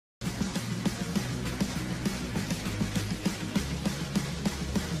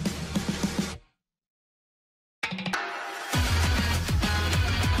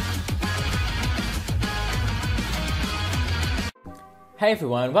Hi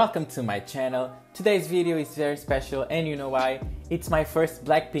everyone, welcome to my channel. Today's video is very special and you know why? It's my first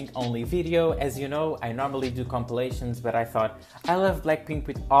BlackPink only video. As you know, I normally do compilations, but I thought I love BlackPink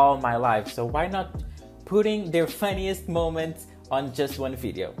with all my life, so why not putting their funniest moments on just one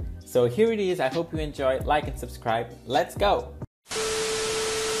video? So here it is, I hope you enjoy, like and subscribe. Let's go!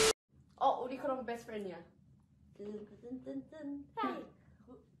 우리 그럼 best friend이야.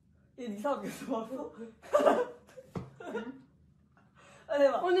 얘 이상하게 좋았어?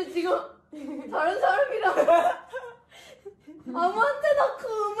 언니 지금 다른 사람이랑 아무한테나 그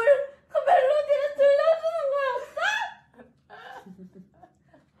그 멜로디를 들려주는 거였어?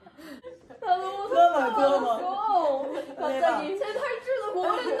 나 너무 드라마. 갑자기 쟤할 줄도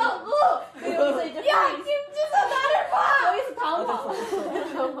모른다고. 여기서 이제 야 김지수 나를 봐. 여기서 다음 봐.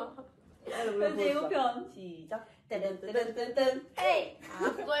 이제 이거 편 시작. 떼른떼른떼른. 에이.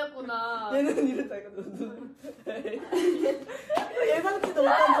 그거였구나. 얘는 이랬다니까. 예상치도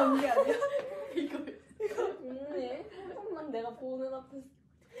못한 전개 아니야? 이거. 조금만 내가 보는 앞에서.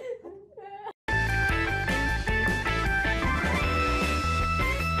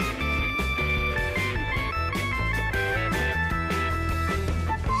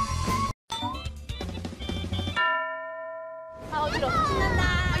 어지러워. 신난다.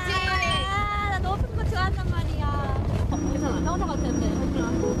 나 너무 핑크 거 좋아한단 말이야. 괜찮아. 나 혼자 가도 되는데.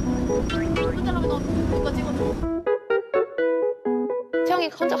 혼자 가면 너 이거 찍어줘. 채영이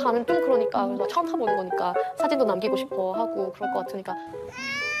혼자 가면 좀 그러니까 그래서 처음 타보는 거니까 사진도 남기고 싶어 하고 그럴 것 같으니까.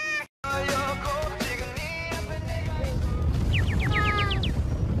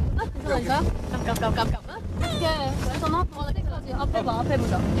 괜찮아요? 깜깜깜깜깜. 이게 괜찮아? 땡까지 앞에 봐. 앞에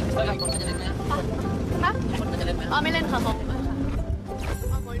보자. 아밀렌 가서.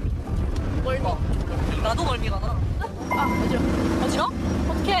 멀미. 나도 멀미가 나. 어지러워. 어지러?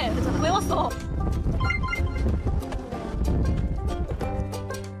 어떡해? 왜 왔어?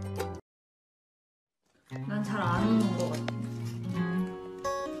 난 잘 안 우는 것 같아.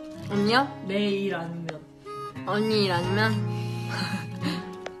 언니야? 매일 아니면. 언니 일 아니면?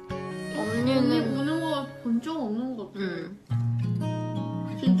 언니 언니는 우는 거 본 적 없는 것 같아. 응.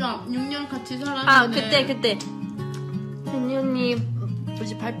 진짜 6년 같이 살았는데. 그때 언니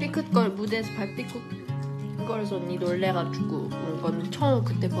뭐지 발삐끗 걸 무대에서 발삐끗 거려서 언니 놀래가지고 온 건 처음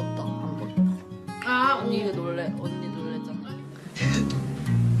그때 봤다 한 번. 언니 놀랬잖아.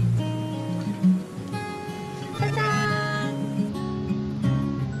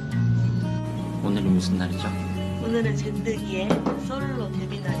 오늘은 무슨 날이죠? 오늘은 젠드기의 솔로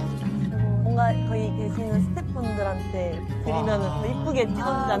데뷔 날입니다. 뭔가 거기 계시는 스태프분들한테 드리면 더 이쁘게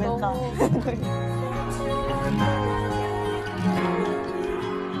찍어주지 않을까.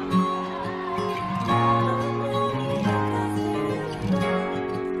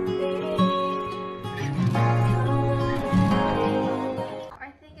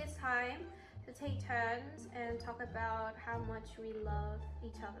 I think it's time to take turns and talk about how much we love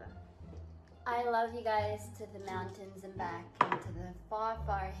each other. I love you guys to the mountains and back and to the far,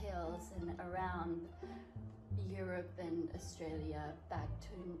 far hills and around Europe and Australia, back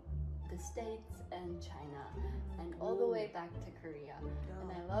to the States and China, and all the way back to Korea. And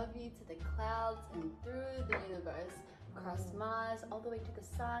I love you to the clouds and through the universe, across Mars, all the way to the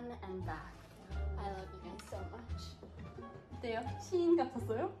sun and back. I love you guys so much. 어때요? 시인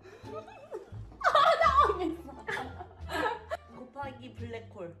같았어요? 곱하기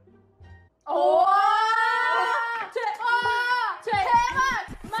블랙홀. 오! 대박!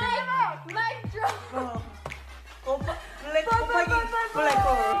 마이크 드롭! 곱하기 블랙홀.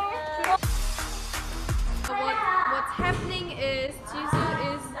 What's happening is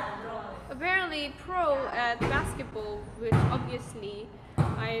Jisoo is apparently pro at basketball, which obviously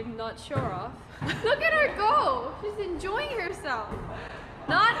I'm not sure of. Look at her go! She's enjoying herself.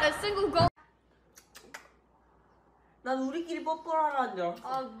 Not a single goal. 난 우리끼리 뽀뽀하라는 줄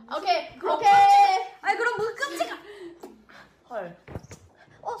알았어. 오케이. 아니 그럼 뭐 깜찍아. 헐.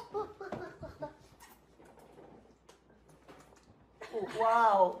 오,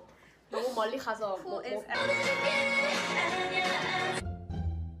 와우. 너무 멀리 가서 Who is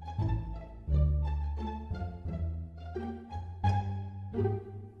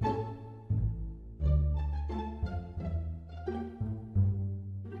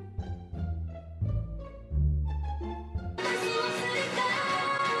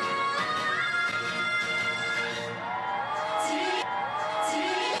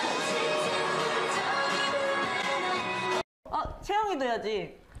채영이도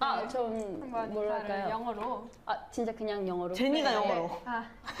해야지. 좀 뭐라 할까요? 영어로. 진짜 그냥 영어로. 제니가 영어로.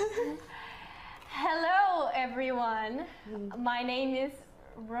 Hello everyone. My name is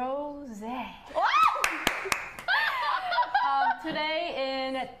Rose. Today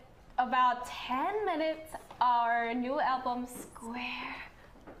in about 10 minutes, our new album Square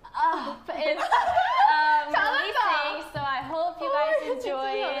Up is releasing. So I hope you guys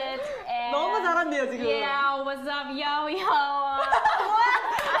enjoy it. And 너무 잘한대요 지금. yeah, what's up, yo yo?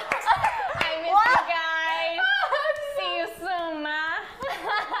 I miss you guys. See you soon, ma.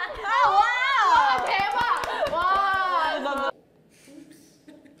 대박! 와!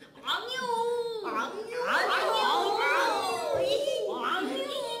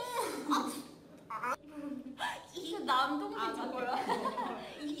 남동생 저거야.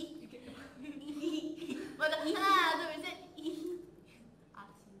 맞아. 하나, 둘, 셋. 아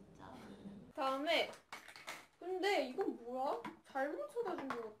진짜. 다음에 근데 이건 뭐야? 잘못 찾아준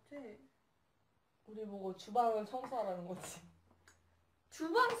것 같아. 우리 보고 주방을 청소하라는 거지.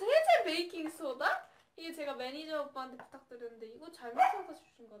 주방 세제 베이킹 소다? 이게 제가 매니저 오빠한테 부탁드렸는데 이거 잘못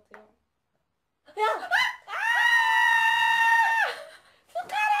찾아주신 것 같아요. 야!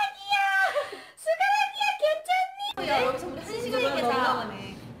 야 여기서 우리 1시간 넘게 자.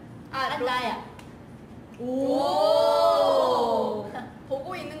 아 나야. 오!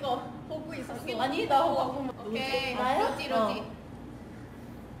 보고 있는 거 보고 있었어. 아니 나 하고. 오케이. 나야? 로지.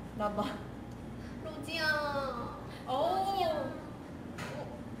 나 봐. 로지야. 오.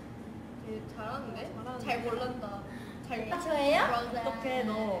 얘 잘하는데? 잘 몰란다. 잘. 저예요? 어떡해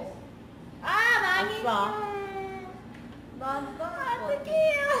너. 아 망했어. 난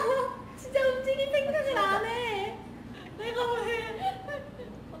어떡해요. 진짜 움직일 생각을 안 해. 내가 왜?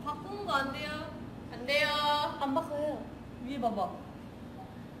 바꾸는 거 안 돼요. 안 돼요. 안 바꿔요. 위에 봐봐.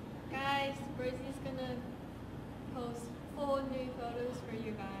 Guys, Brazie's gonna post 4 new photos for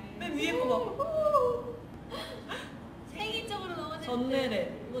you guys. 맨 위에 봐봐. 생일 쪽으로 넘어질 때.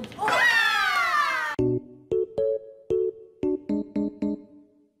 전내래.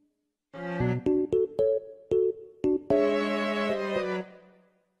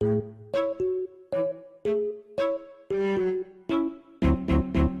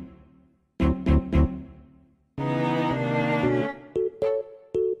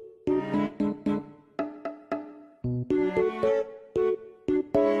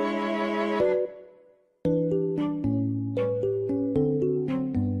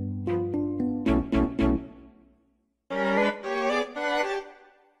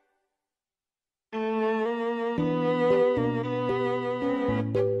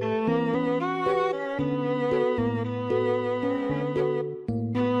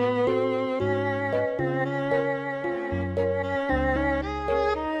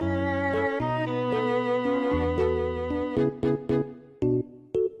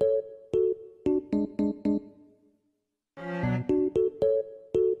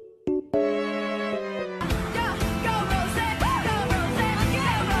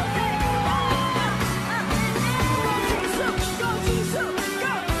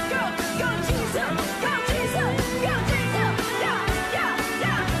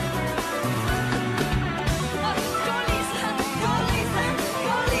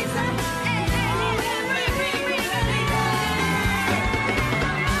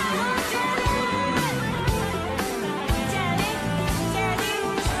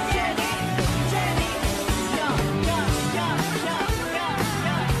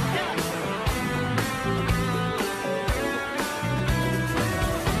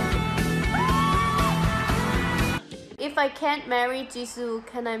 If I can't marry Jisoo,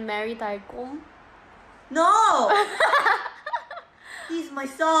 can I marry 달콤? No! He's my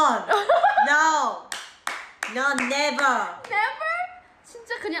son. No. No, never. Never?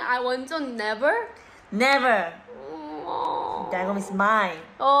 진짜 그냥 완전 never? Never. 달콤 is mine.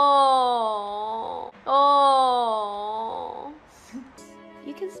 Oh.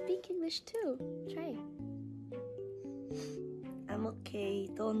 You can speak English too. Try. I'm okay.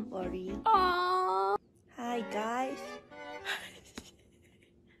 Don't worry. Aww. Hi guys.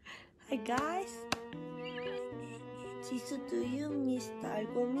 Hi guys. Jisoo, do you miss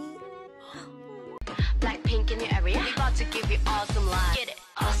달콤이? BlackPink in your area. We about to give you all some love. Get it.